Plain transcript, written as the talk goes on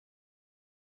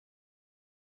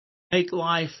make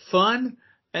life fun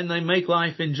and they make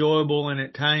life enjoyable, and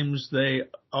at times they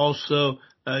also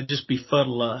just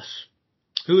befuddle us.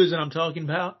 Who is it I'm talking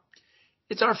about?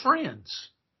 It's our friends.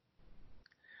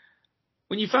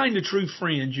 When you find a true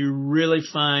friend, you really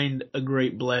find a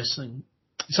great blessing.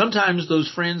 Sometimes those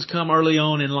friends come early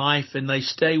on in life and they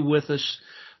stay with us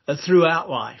throughout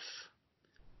life.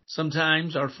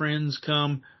 Sometimes our friends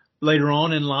come later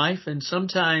on in life, and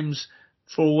sometimes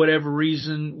for whatever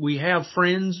reason we have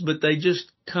friends, but they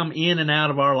just come in and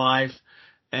out of our life.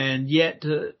 And yet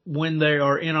when they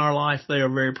are in our life, they are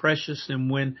very precious. And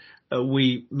when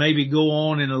we maybe go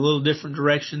on in a little different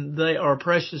direction, they are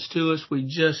precious to us. We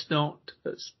just don't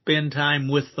spend time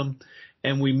with them,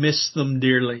 and we miss them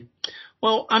dearly.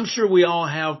 Well, I'm sure we all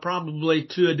have, probably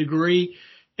to a degree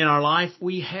in our life,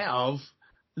 we have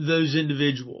those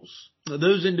individuals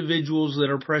that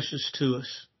are precious to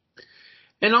us.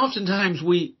 And oftentimes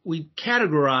we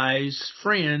categorize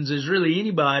friends as really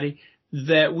anybody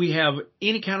that we have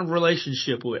any kind of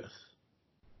relationship with.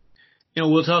 You know,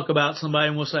 we'll talk about somebody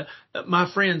and we'll say,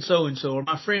 my friend so-and-so, or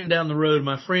my friend down the road,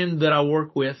 my friend that I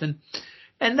work with.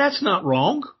 And that's not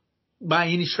wrong by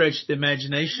any stretch of the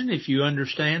imagination if you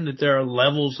understand that there are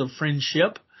levels of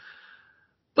friendship.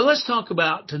 But let's talk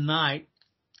about tonight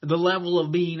the level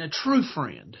of being a true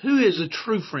friend. Who is a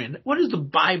true friend? What does the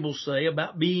Bible say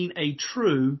about being a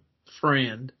true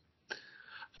friend?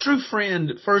 A true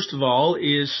friend, first of all,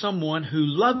 is someone who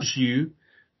loves you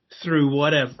through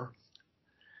whatever.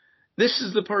 This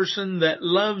is the person that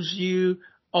loves you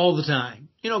all the time.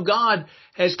 You know, God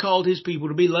has called His people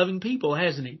to be loving people,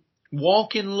 hasn't He?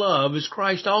 Walk in love as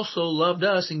Christ also loved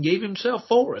us and gave Himself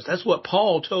for us. That's what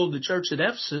Paul told the church at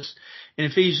Ephesus in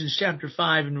Ephesians chapter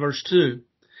 5 and verse 2.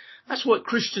 That's what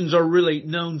Christians are really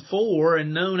known for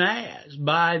and known as.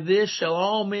 By this shall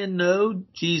all men know,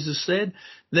 Jesus said,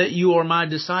 that you are my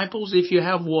disciples if you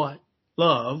have what?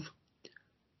 Love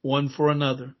one for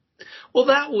another. Well,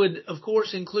 that would, of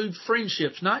course, include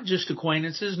friendships, not just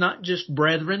acquaintances, not just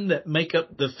brethren that make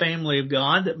up the family of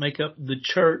God, that make up the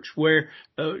church where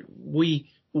we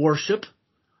worship,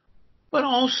 but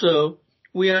also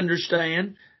we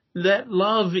understand that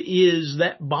love is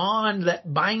that bond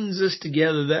that binds us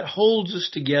together, that holds us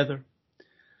together.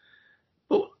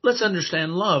 But let's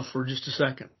understand love for just a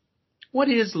second. What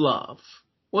is love?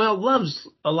 Well, love's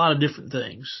a lot of different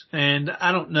things, and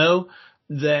I don't know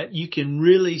that you can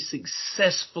really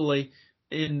successfully,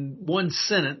 in one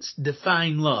sentence,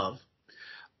 define love.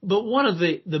 But one of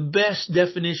the best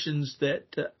definitions that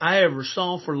I ever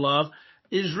saw for love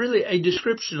is really a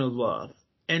description of love.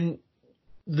 And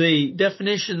the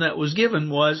definition that was given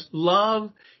was,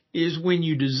 love is when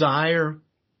you desire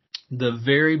the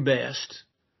very best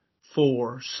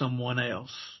for someone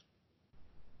else.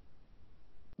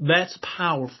 That's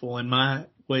powerful in my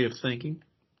way of thinking.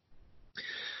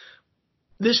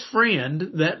 This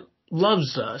friend that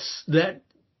loves us, that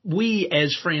we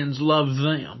as friends love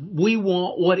them, we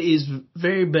want what is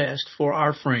very best for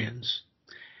our friends.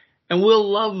 And we'll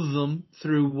love them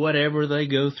through whatever they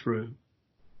go through.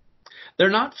 They're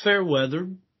not fair weather.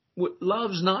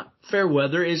 Love's not fair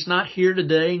weather. It's not here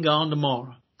today and gone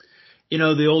tomorrow. You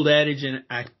know, the old adage, and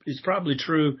it's probably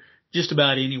true just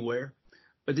about anywhere,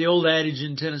 but the old adage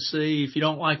in Tennessee, if you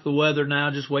don't like the weather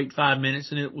now, just wait 5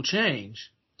 minutes and it will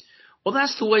change. Well,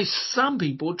 that's the way some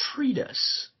people treat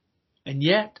us. And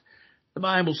yet, the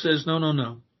Bible says,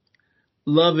 no.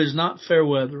 Love is not fair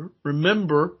weather.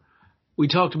 Remember, we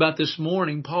talked about this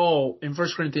morning, Paul in 1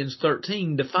 Corinthians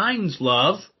 13 defines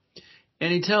love.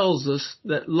 And he tells us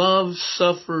that love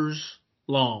suffers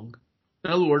long.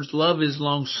 In other words, love is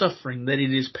long-suffering, that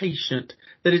it is patient,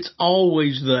 that it's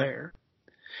always there.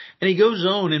 And he goes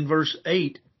on in verse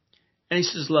 8, and he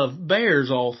says, love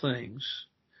bears all things.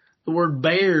 The word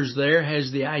bears there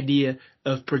has the idea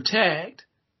of protect,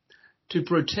 to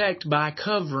protect by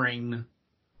covering.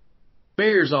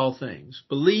 Bears all things,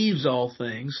 believes all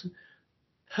things,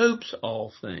 hopes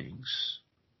all things,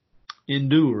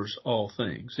 endures all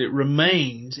things. It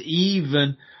remains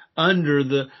even under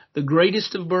the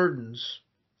greatest of burdens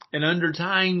and under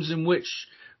times in which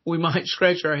we might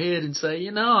scratch our head and say,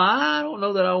 I don't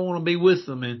know that I want to be with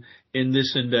them in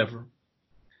this endeavor.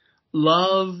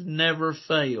 Love never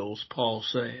fails, Paul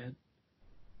said,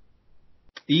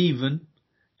 even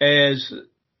as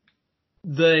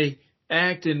they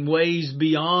act in ways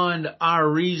beyond our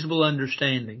reasonable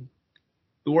understanding.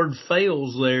 The word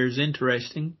fails there is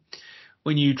interesting.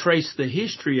 When you trace the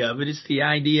history of it, it's the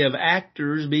idea of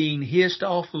actors being hissed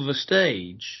off of a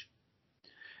stage.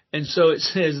 And so it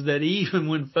says that even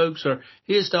when folks are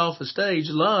hissed off a stage,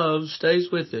 love stays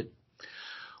with it.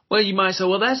 Well, you might say,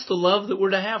 well, that's the love that we're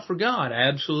to have for God.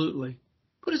 Absolutely.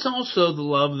 but it's also the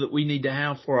love that we need to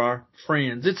have for our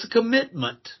friends. It's a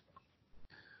commitment.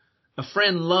 A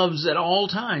friend loves at all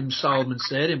times, Solomon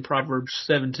said in Proverbs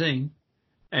 17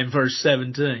 and verse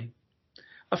 17.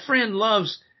 A friend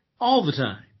loves all the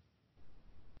time.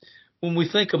 When we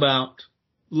think about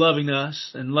loving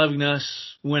us and loving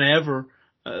us whenever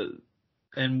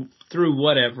and through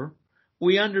whatever,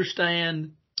 we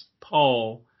understand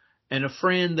Paul and a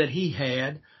friend that he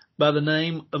had by the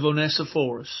name of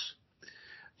Onesiphorus.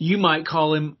 You might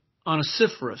call him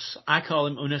Onesiphorus. I call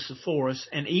him Onesiphorus,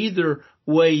 and either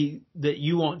way that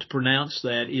you want to pronounce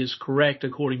that is correct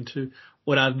according to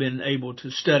what I've been able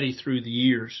to study through the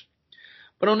years.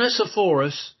 But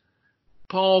Onesiphorus,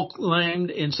 Paul claimed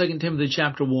in 2 Timothy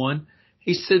chapter 1,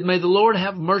 he said, "May the Lord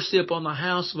have mercy upon the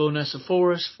house of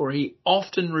Onesiphorus, for he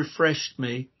often refreshed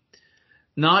me,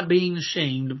 not being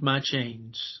ashamed of my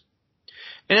chains."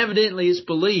 And evidently it's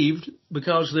believed,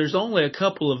 because there's only a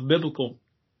couple of biblical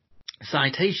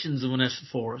citations of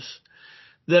Onesiphorus,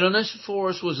 that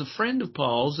Onesiphorus was a friend of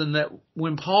Paul's, and that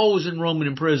when Paul was in Roman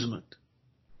imprisonment,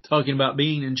 talking about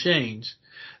being in chains,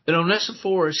 that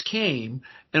Onesiphorus came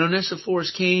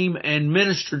and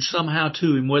ministered somehow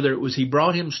to him, whether it was he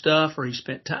brought him stuff or he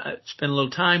spent a little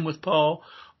time with Paul,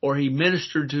 or he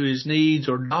ministered to his needs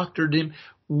or doctored him.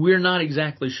 We're not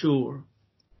exactly sure.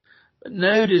 But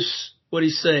notice what he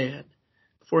said.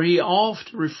 For he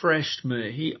oft refreshed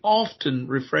me. He often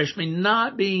refreshed me,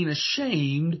 not being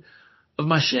ashamed of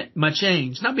my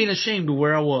chains, not being ashamed of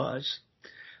where I was.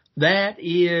 That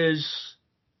is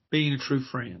being a true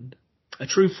friend. A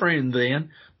true friend,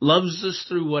 then, loves us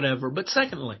through whatever. But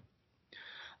secondly,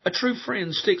 a true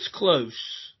friend sticks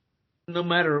close no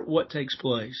matter what takes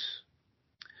place.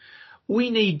 We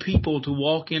need people to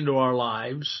walk into our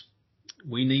lives.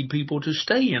 We need people to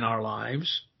stay in our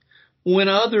lives when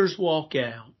others walk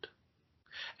out.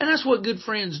 And that's what good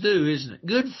friends do, isn't it?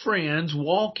 Good friends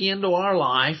walk into our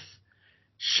life,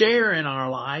 share in our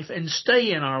life, and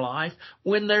stay in our life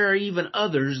when there are even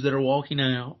others that are walking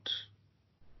out.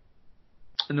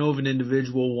 I know of an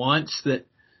individual once that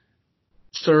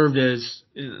served as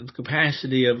in the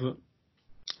capacity of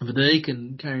a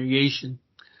deacon congregation.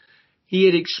 He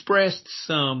had expressed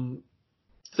some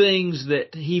things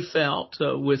that he felt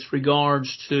with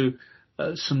regards to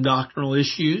some doctrinal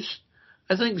issues.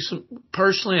 I think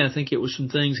personally, I think it was some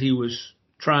things he was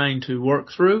trying to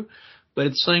work through, but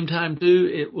at the same time too,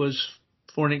 it was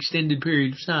for an extended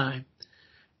period of time.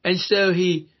 And so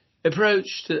he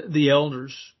approached the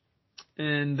elders,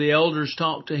 and the elders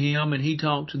talked to him, and he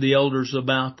talked to the elders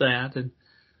about that. And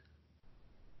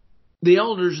the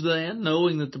elders then,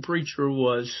 knowing that the preacher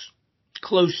was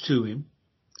close to him,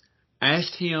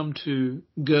 asked him to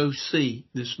go see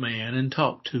this man and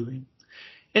talk to him.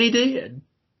 And he did.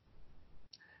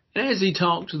 And as he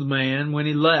talked to the man, when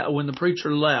the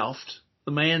preacher left,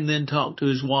 the man then talked to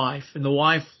his wife, and the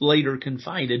wife later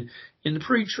confided in the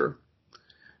preacher.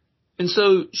 And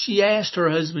so she asked her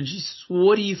husband, she says,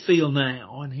 "What do you feel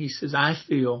now?" And he says, "I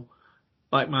feel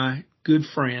like my good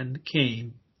friend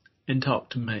came and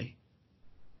talked to me."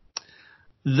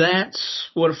 That's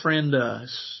what a friend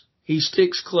does. He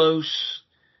sticks close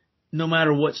no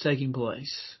matter what's taking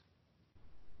place.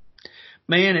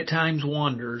 Man at times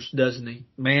wanders, doesn't he?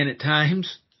 Man at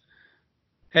times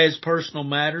has personal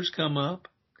matters come up.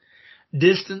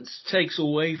 Distance takes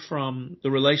away from the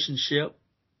relationship.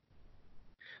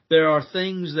 There are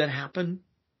things that happen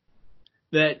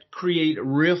that create a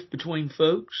rift between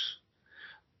folks.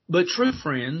 But true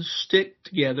friends stick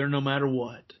together no matter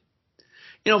what.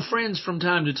 You know, friends from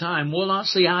time to time will not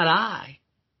see eye to eye.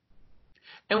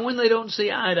 And when they don't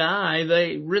see eye to eye,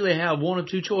 they really have one of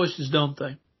two choices, don't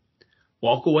they?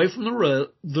 Walk away from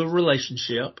the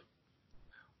relationship,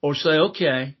 or say,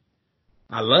 "Okay,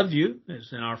 I love you,"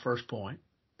 as in our first point.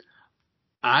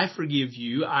 "I forgive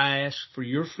you. I ask for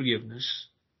your forgiveness,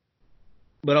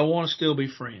 but I want to still be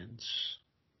friends."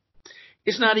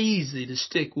 It's not easy to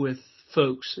stick with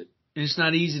folks, and it's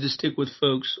not easy to stick with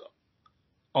folks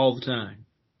all the time.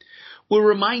 We're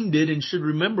reminded and should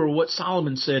remember what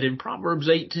Solomon said in Proverbs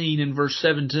 18 and verse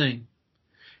 17,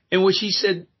 in which he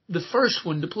said, the first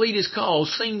one to plead his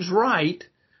cause seems right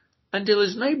until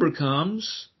his neighbor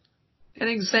comes and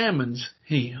examines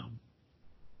him.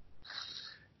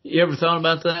 You ever thought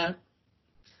about that?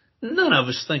 None of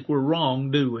us think we're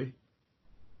wrong, do we?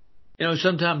 You know,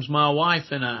 sometimes my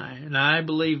wife and I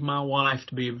believe my wife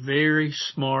to be a very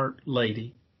smart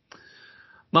lady.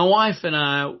 My wife and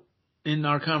I, in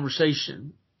our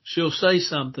conversation, she'll say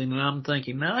something and I'm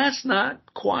thinking, now that's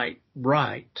not quite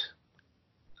right.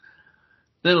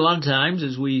 Then a lot of times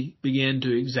as we begin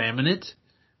to examine it,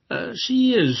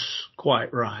 she is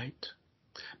quite right.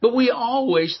 But we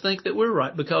always think that we're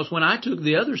right, because when I took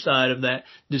the other side of that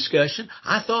discussion,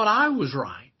 I thought I was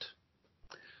right.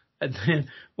 And then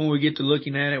when we get to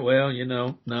looking at it, well,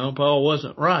 no, Paul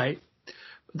wasn't right.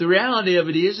 But the reality of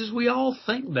it is we all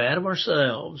think that of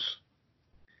ourselves.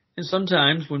 And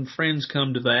sometimes when friends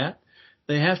come to that,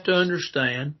 they have to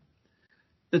understand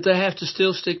that they have to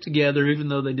still stick together even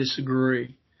though they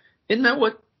disagree. Isn't that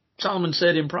what Solomon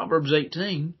said in Proverbs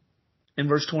 18 in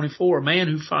verse 24? A man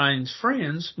who finds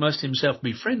friends must himself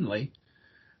be friendly,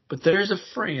 but there's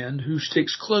a friend who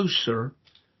sticks closer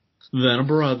than a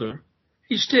brother.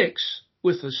 He sticks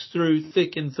with us through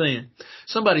thick and thin.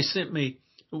 Somebody sent me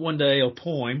one day a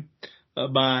poem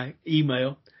by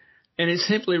email, and it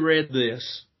simply read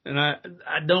this. And I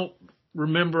don't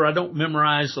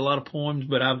memorize a lot of poems,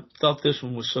 but I thought this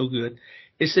one was so good.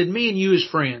 It said, me and you as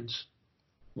friends.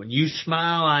 When you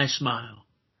smile, I smile.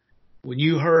 When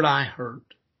you hurt, I hurt.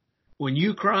 When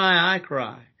you cry, I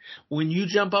cry. When you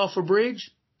jump off a bridge,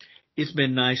 it's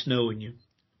been nice knowing you.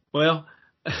 Well,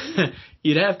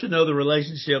 you'd have to know the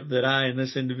relationship that I and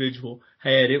this individual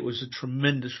had. It was a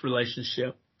tremendous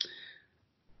relationship.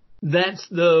 That's,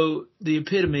 though, the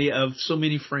epitome of so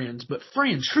many friends. But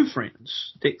friends, true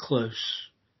friends, stick close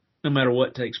no matter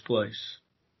what takes place.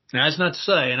 Now, that's not to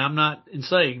say, and I'm not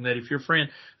saying that if your friend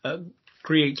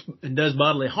creates and does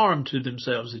bodily harm to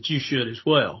themselves that you should as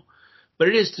well. But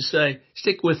it is to say,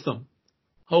 stick with them.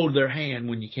 Hold their hand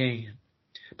when you can.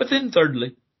 But then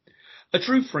thirdly, a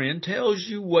true friend tells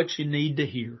you what you need to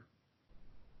hear.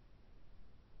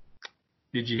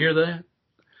 Did you hear that?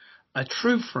 A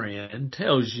true friend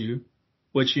tells you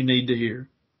what you need to hear.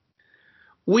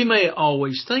 We may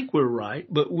always think we're right,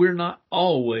 but we're not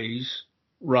always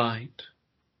right.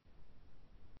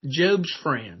 Job's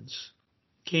friends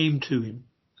came to him,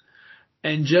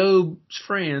 and Job's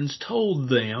friends told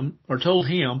him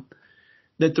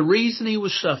that the reason he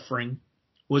was suffering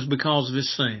was because of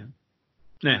his sin.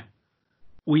 Now,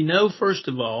 we know, first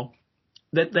of all,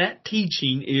 that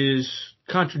teaching is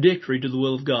contradictory to the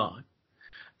will of God.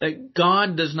 That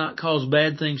God does not cause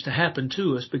bad things to happen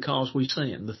to us because we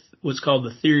sin. What's called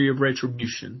the theory of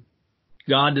retribution.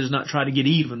 God does not try to get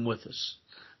even with us.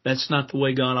 That's not the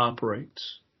way God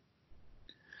operates.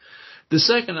 The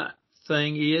second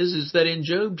thing is that in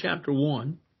Job chapter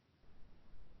 1,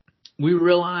 we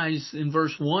realize in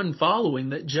verse 1 following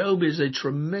that Job is a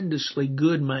tremendously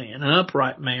good man, an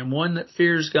upright man, one that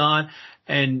fears God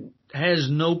and has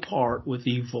no part with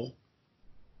evil.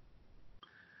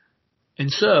 And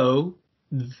so,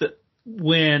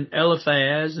 when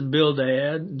Eliphaz and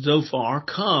Bildad and Zophar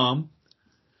come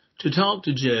to talk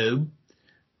to Job,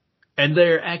 and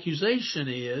their accusation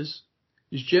is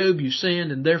Job, you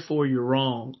sinned and therefore you're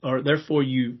wrong, or therefore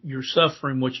you're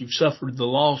suffering what you've suffered, the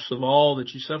loss of all that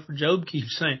you suffered. Job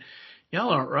keeps saying, y'all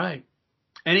aren't right.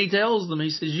 And he tells them,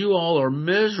 he says, you all are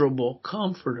miserable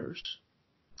comforters.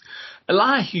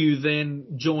 Elihu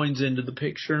then joins into the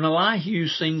picture, and Elihu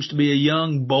seems to be a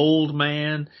young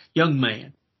man,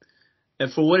 that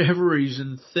for whatever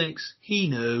reason thinks he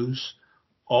knows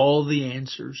all the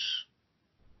answers.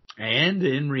 And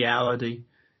in reality,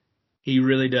 he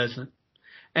really doesn't.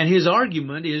 And his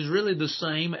argument is really the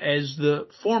same as the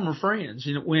former friends.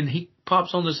 When he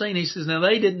pops on the scene, he says, now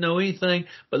they didn't know anything,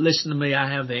 but listen to me,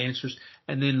 I have the answers.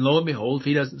 And then lo and behold,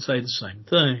 he doesn't say the same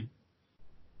thing.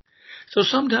 So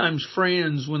sometimes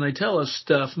friends, when they tell us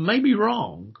stuff, may be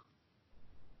wrong.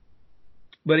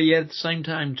 But yet at the same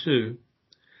time too,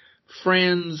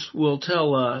 friends will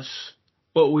tell us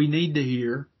what we need to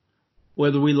hear,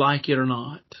 whether we like it or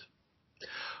not.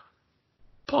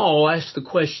 Paul asked the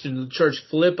question to the church of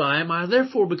Philippi, am I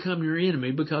therefore become your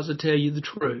enemy because I tell you the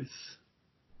truth?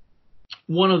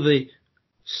 One of the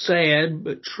sad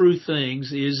but true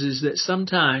things is that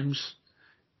sometimes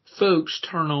folks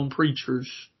turn on preachers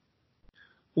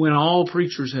when all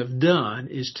preachers have done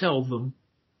is tell them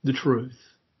the truth.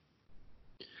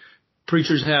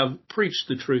 Preachers have preached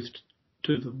the truth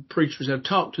to them. Preachers have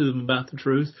talked to them about the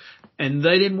truth, and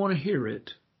they didn't want to hear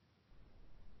it.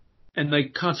 And they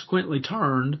consequently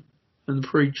turned on the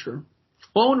preacher.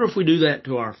 Well, I wonder if we do that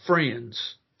to our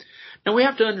friends. Now, we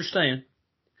have to understand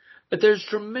that there's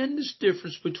tremendous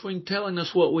difference between telling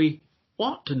us what we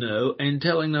want to know and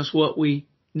telling us what we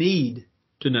need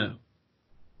to know.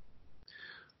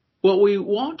 What we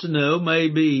want to know may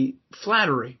be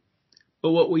flattery,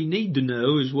 but what we need to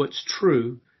know is what's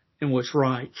true and what's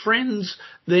right. Friends,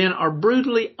 then, are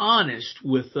brutally honest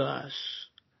with us.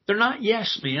 They're not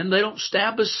yes men. They don't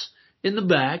stab us in the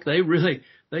back. They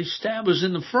stab us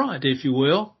in the front, if you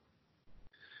will.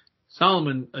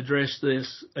 Solomon addressed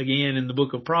this again in the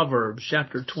book of Proverbs,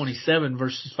 chapter 27,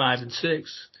 verses 5 and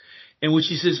 6. in which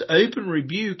he says, open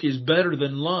rebuke is better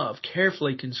than love,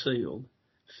 carefully concealed.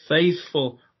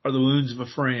 Faithful are the wounds of a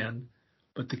friend,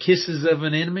 but the kisses of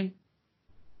an enemy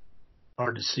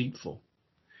are deceitful.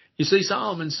 You see,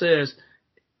 Solomon says,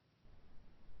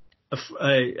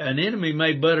 an enemy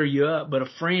may butter you up, but a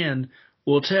friend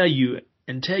will tell you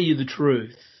the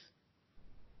truth.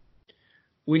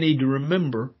 We need to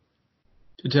remember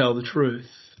to tell the truth.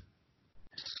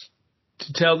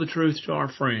 To tell the truth to our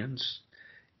friends,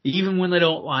 even when they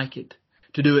don't like it.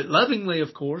 To do it lovingly,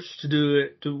 of course. To do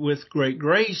it with great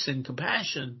grace and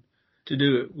compassion. To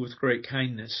do it with great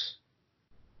kindness.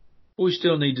 We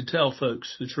still need to tell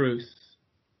folks the truth.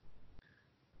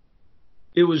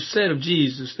 It was said of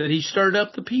Jesus that he stirred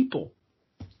up the people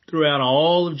throughout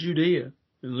all of Judea.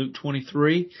 In Luke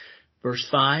 23, verse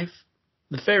 5,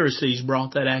 the Pharisees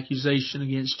brought that accusation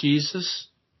against Jesus.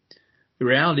 The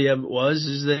reality of it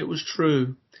is that it was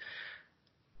true.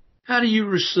 How do you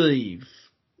receive,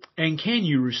 and can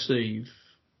you receive,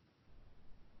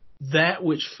 that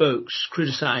which folks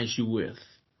criticize you with?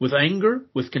 With anger?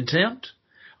 With contempt?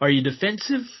 Are you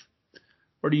defensive?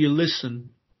 Or do you listen,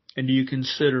 and do you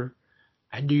consider,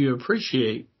 and do you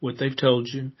appreciate what they've told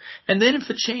you? And then if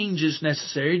a change is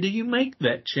necessary, do you make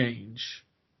that change?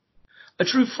 A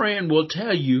true friend will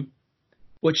tell you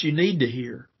what you need to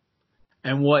hear.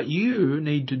 And what you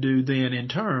need to do then in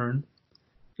turn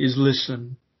is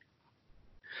listen.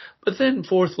 But then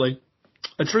fourthly,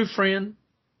 a true friend,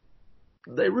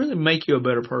 they really make you a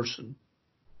better person.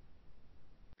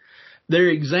 Their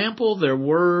example, their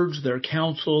words, their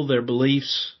counsel, their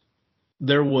beliefs,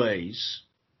 their ways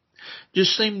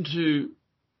just seem to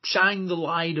shine the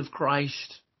light of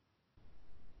Christ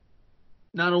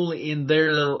not only in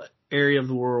their little area of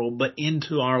the world, but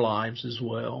into our lives as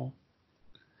well.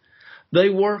 They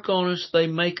work on us. They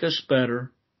make us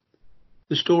better.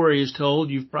 The story is told.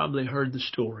 You've probably heard the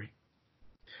story.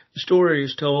 The story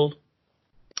is told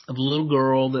of a little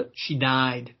girl that she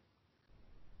died.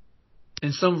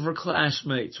 And some of her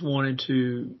classmates wanted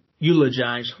to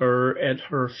eulogize her at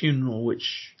her funeral,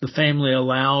 which the family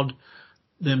allowed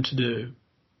them to do.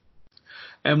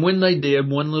 And when they did,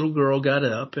 one little girl got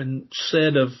up and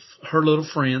said of her little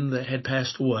friend that had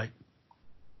passed away,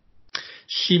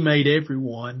 she made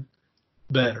everyone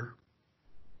better.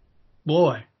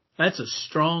 Boy, that's a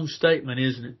strong statement,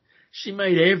 isn't it? She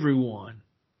made everyone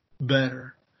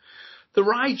better. The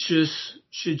righteous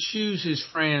should choose his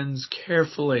friends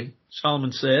carefully,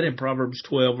 Solomon said in Proverbs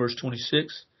 12, verse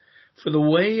 26, for the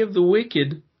way of the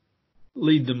wicked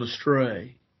lead them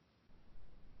astray.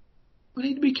 We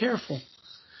need to be careful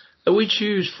that we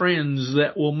choose friends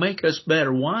that will make us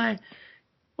better. Why?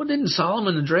 Well, didn't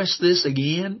Solomon address this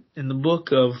again in the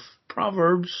book of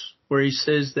Proverbs, where he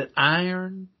says that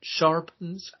iron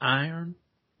sharpens iron?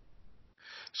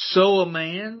 So a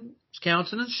man's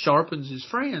countenance sharpens his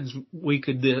friends, we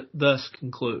could thus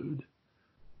conclude.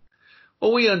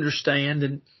 Well, we understand,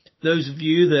 and those of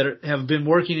you that have been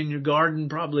working in your garden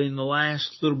probably in the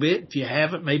last little bit, if you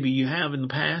haven't, maybe you have in the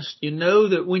past, you know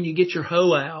that when you get your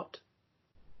hoe out,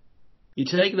 you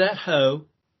take that hoe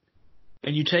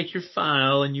and you take your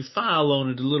file and you file on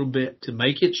it a little bit to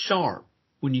make it sharp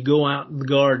when you go out in the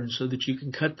garden so that you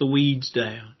can cut the weeds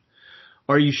down.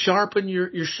 Or you sharpen your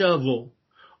shovel,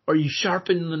 or you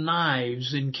sharpen the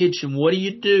knives in kitchen. What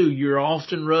do? You're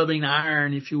often rubbing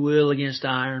iron, if you will, against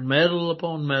iron, metal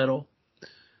upon metal,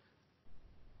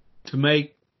 to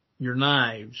make your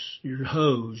knives, your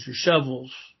hoes, your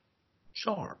shovels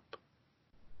sharp.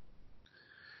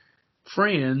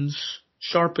 Friends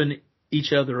sharpen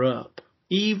each other up.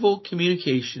 Evil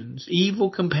communications, evil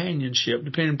companionship,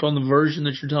 depending upon the version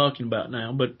that you're talking about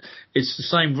now, but it's the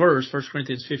same verse, 1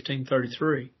 Corinthians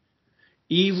 15:33.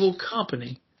 Evil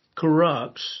company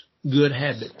corrupts good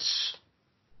habits.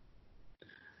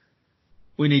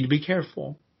 We need to be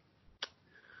careful.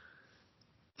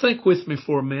 Think with me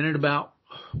for a minute about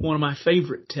one of my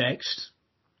favorite texts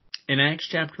in Acts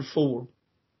chapter 4.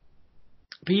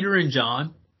 Peter and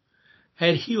John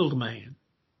had healed a man.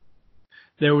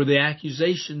 There were the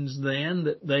accusations then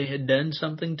that they had done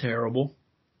something terrible.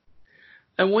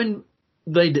 And when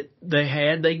they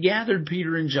gathered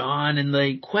Peter and John and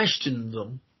they questioned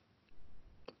them.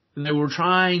 And they were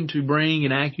trying to bring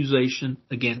an accusation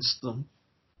against them.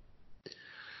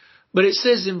 But it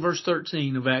says in verse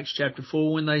 13 of Acts chapter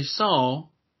 4, when they saw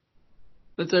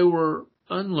that they were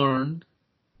unlearned,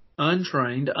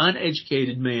 untrained,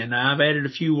 uneducated men. Now I've added a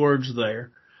few words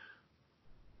there.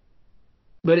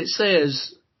 But it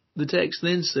says, the text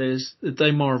then says that they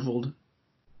marveled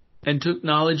and took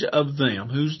knowledge of them.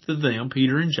 Who's the them?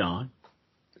 Peter and John.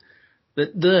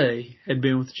 That they had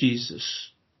been with Jesus.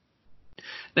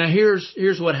 Now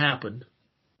here's what happened.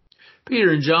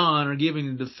 Peter and John are giving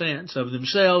a defense of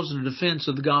themselves and a defense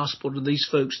of the gospel to these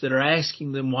folks that are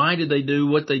asking them why did they do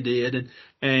what they did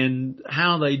and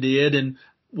how they did and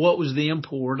what was the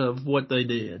import of what they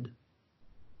did.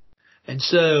 And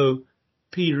so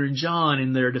Peter and John,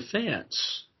 in their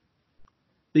defense,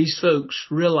 these folks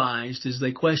realized as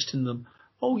they questioned them,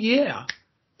 oh yeah,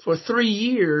 for 3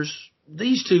 years,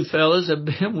 these two fellas have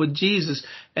been with Jesus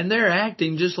and they're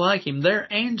acting just like him.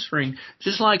 They're answering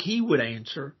just like he would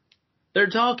answer. They're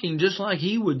talking just like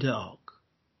he would talk.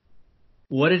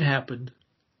 What had happened?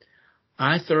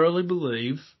 I thoroughly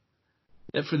believe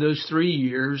that for those 3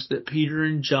 years that Peter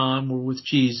and John were with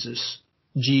Jesus,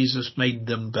 Jesus made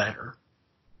them better.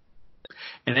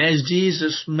 And as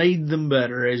Jesus made them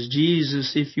better, as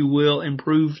Jesus, if you will,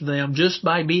 improved them just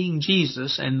by being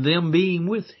Jesus and them being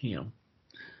with him,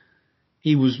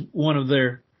 he was one of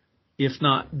their, if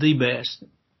not the best,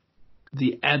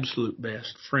 the absolute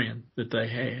best friend that they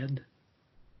had.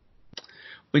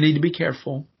 We need to be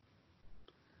careful.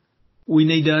 We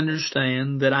need to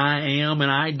understand that I am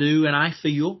and I do and I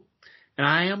feel and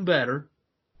I am better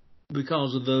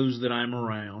because of those that I'm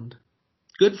around.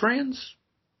 Good friends?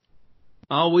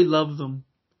 Oh, we love them.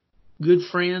 Good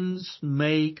friends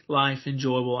make life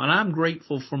enjoyable. And I'm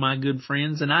grateful for my good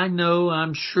friends, and I know,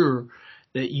 I'm sure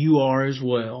that you are as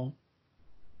well.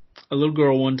 A little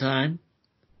girl one time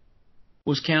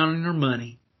was counting her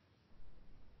money.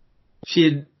 She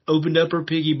had opened up her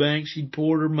piggy bank. She'd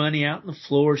poured her money out on the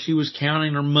floor. She was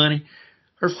counting her money.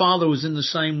 Her father was in the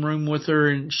same room with her,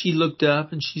 and she looked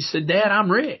up and she said, "Dad, I'm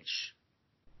rich."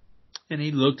 And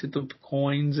he looked at the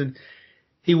coins, and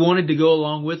he wanted to go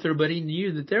along with her, but he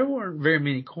knew that there weren't very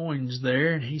many coins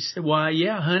there. And he said, "Why,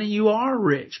 yeah, honey, you are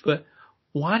rich, but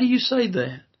why do you say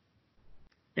that?"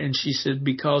 And she said,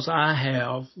 "Because I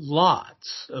have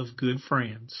lots of good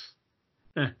friends."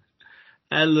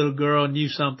 That little girl knew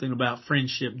something about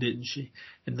friendship, didn't she?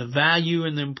 And the value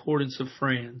and the importance of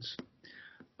friends.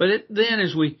 But then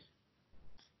as we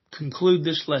conclude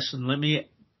this lesson, let me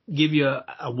give you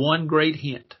a one great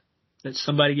hint that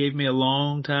somebody gave me a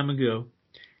long time ago,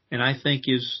 and I think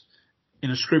is in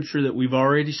a scripture that we've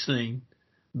already seen,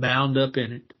 bound up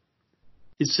in it.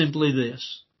 It's simply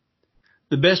this: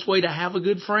 the best way to have a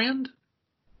good friend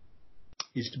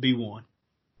is to be one.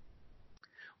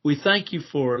 We thank you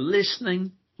for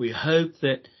listening. We hope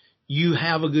that you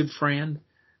have a good friend.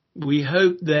 We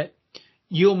hope that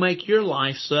you'll make your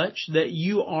life such that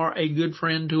you are a good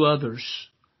friend to others,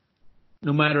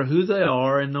 no matter who they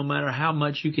are and no matter how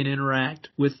much you can interact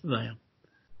with them.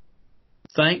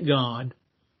 Thank God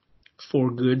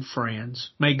for good friends.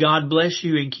 May God bless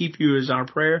you and keep you is our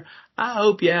prayer. I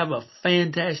hope you have a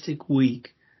fantastic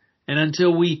week. And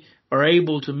until we are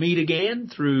able to meet again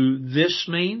through this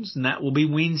means, and that will be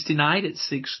Wednesday night at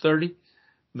 6:30,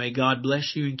 may God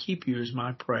bless you and keep you is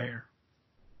my prayer.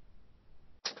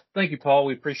 Thank you, Paul.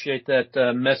 We appreciate that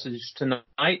message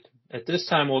tonight. At this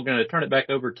time, we're going to turn it back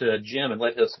over to Jim and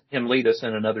let him lead us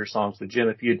in another song. So, Jim,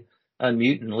 if you'd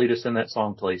unmute and lead us in that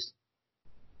song, please.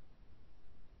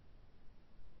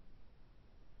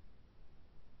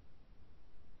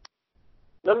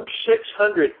 Number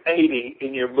 680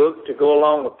 in your book to go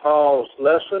along with Paul's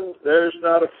lesson, There's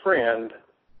Not a Friend.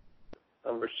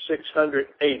 Number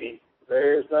 680,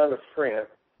 There's Not a Friend.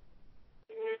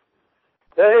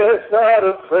 There's not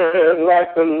a friend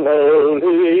like the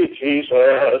lowly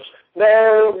Jesus.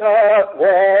 No, not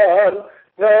one.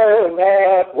 No,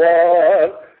 not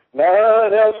one.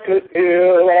 None else could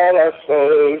heal all our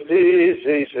soul's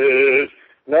diseases.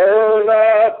 No,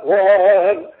 not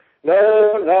one.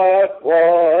 No, not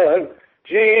one.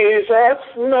 Jesus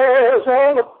knows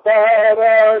all about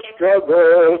our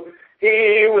struggles.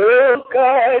 He will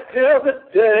guide till the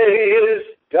day is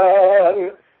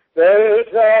done. There's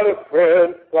not a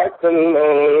friend like the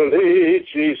lowly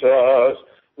Jesus.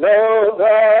 No,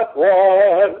 not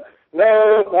one.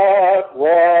 No, not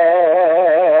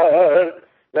one.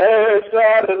 There's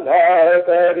not a night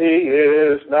that he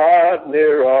is not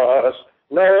near us.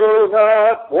 No,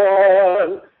 not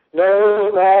one. No,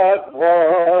 not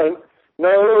one.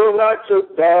 No night so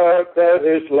dark that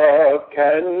his love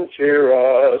can cheer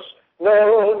us.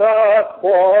 No, not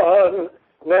one.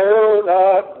 No,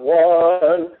 not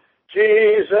one.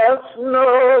 Jesus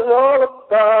knows all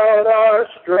about our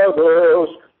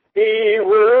struggles. He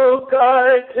will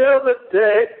guide till the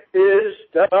day is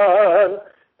done.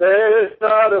 There's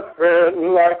not a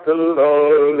friend like the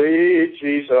lowly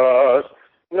Jesus.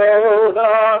 No,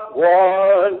 not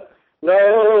one.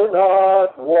 No,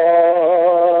 not one.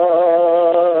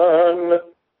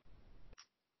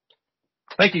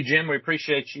 Thank you, Jim. We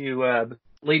appreciate you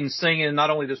leading singing not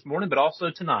only this morning, but also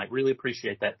tonight. Really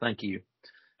appreciate that. Thank you.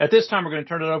 At this time, we're going to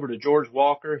turn it over to George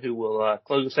Walker, who will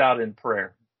close us out in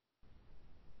prayer.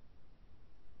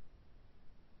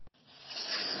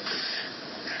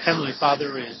 Heavenly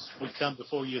Father, as we come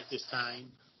before you at this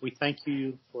time, we thank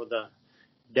you for the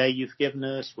day you've given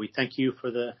us. We thank you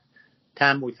for the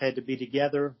time we've had to be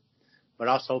together. But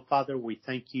also, Father, we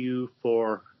thank you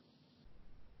for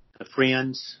the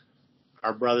friends,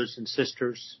 our brothers and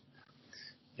sisters.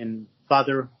 And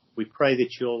Father, we pray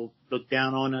that you'll look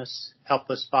down on us. Help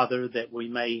us, Father, that we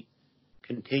may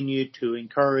continue to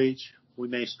encourage, we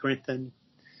may strengthen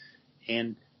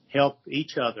and help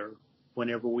each other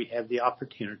whenever we have the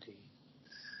opportunity.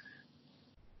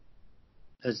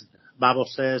 As the Bible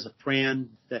says, a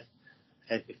friend, that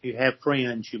if you have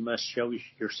friends, you must show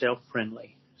yourself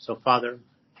friendly. So, Father,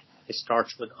 it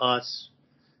starts with us,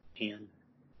 and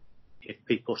if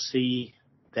people see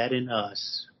that in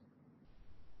us,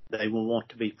 they will want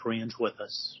to be friends with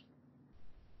us.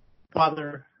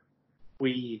 Father,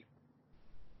 we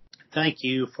thank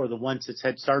you for the ones that's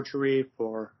had surgery,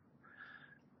 for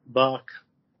Buck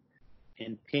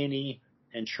and Penny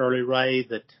and Shirley Ray,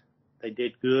 that they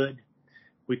did good.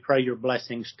 We pray your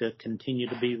blessings to continue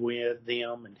to be with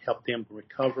them and help them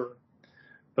recover.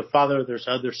 But Father, there's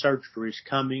other surgeries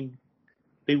coming.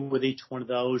 Be with each one of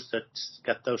those that's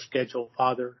got those scheduled,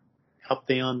 Father. Help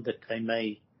them that they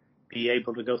may be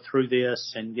able to go through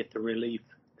this and get the relief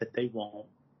that they want.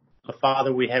 But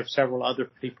Father, we have several other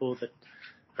people that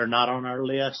are not on our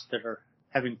list that are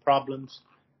having problems.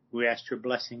 We ask your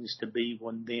blessings to be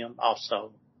with them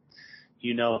also.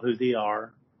 You know who they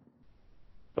are.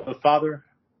 But Father,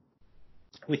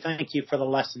 we thank you for the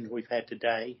lessons we've had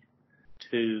today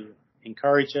to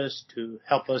encourage us, to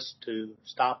help us to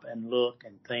stop and look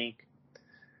and think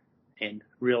and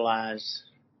realize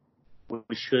we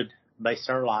should base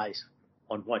our lives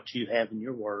on what you have in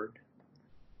your word.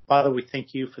 Father, we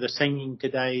thank you for the singing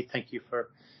today. Thank you for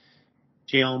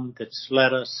Jim that's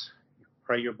led us.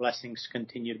 Pray your blessings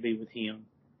continue to be with him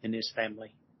and his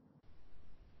family.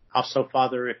 Also,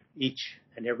 Father, each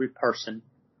and every person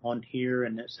on here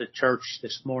and as a church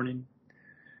this morning,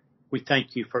 we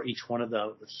thank you for each one of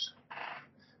those.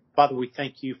 Father, we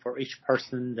thank you for each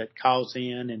person that calls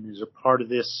in and is a part of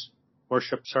this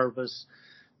worship service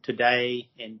today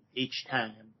and each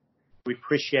time. We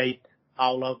appreciate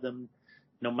all of them,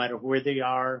 no matter where they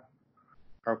are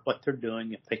or what they're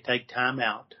doing. If they take time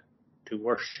out to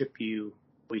worship you,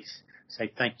 we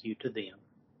say thank you to them.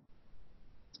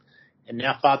 And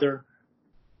now, Father,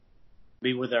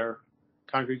 be with our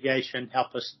congregation.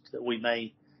 Help us that we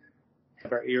may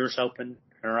have our ears open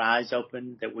and our eyes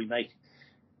open, that we may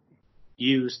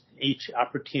use each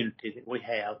opportunity that we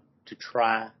have to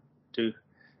try to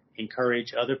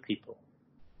encourage other people.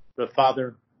 But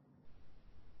Father,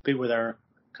 be with our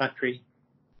country,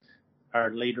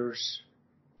 our leaders.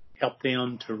 Help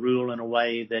them to rule in a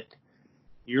way that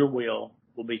your will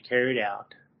be carried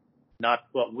out, not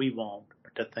what we want,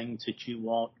 but the things that you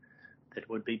want that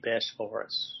would be best for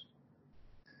us.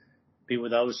 Be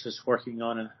with those that's working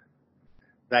on a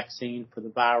vaccine for the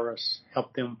virus.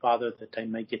 Help them, Father, that they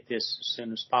may get this as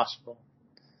soon as possible.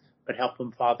 But help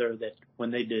them, Father, that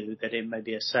when they do, that it may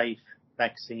be a safe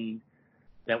vaccine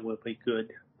that will be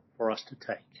good for us to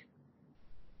take.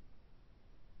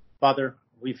 Father,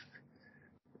 we've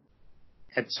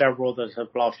had several that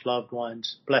have lost loved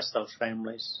ones. Bless those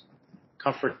families.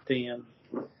 Comfort them.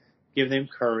 Give them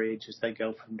courage as they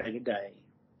go from day to day.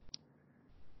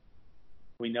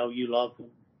 We know you love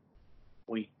them.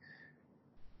 We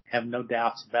have no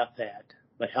doubts about that.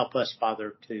 But help us,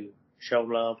 Father, to show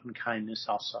love and kindness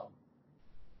also.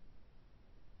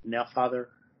 Now, Father,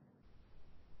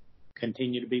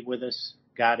 continue to be with us,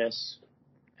 guide us,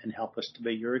 and help us to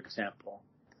be your example.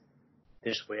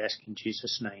 This we ask in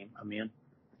Jesus' name. Amen.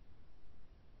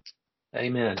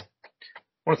 Amen. I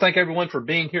want to thank everyone for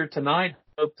being here tonight.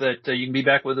 Hope that you can be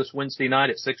back with us Wednesday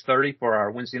night at 6:30 for our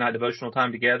Wednesday night devotional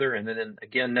time together. And then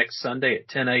again next Sunday at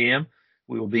 10 a.m.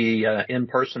 We will be in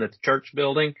person at the church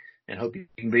building, and hope you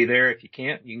can be there. If you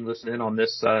can't, you can listen in on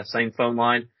this same phone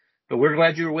line. But we're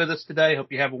glad you were with us today.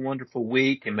 Hope you have a wonderful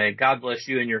week, and may God bless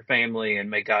you and your family, and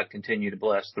may God continue to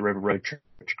bless the River Road Church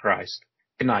of Christ.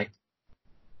 Good night.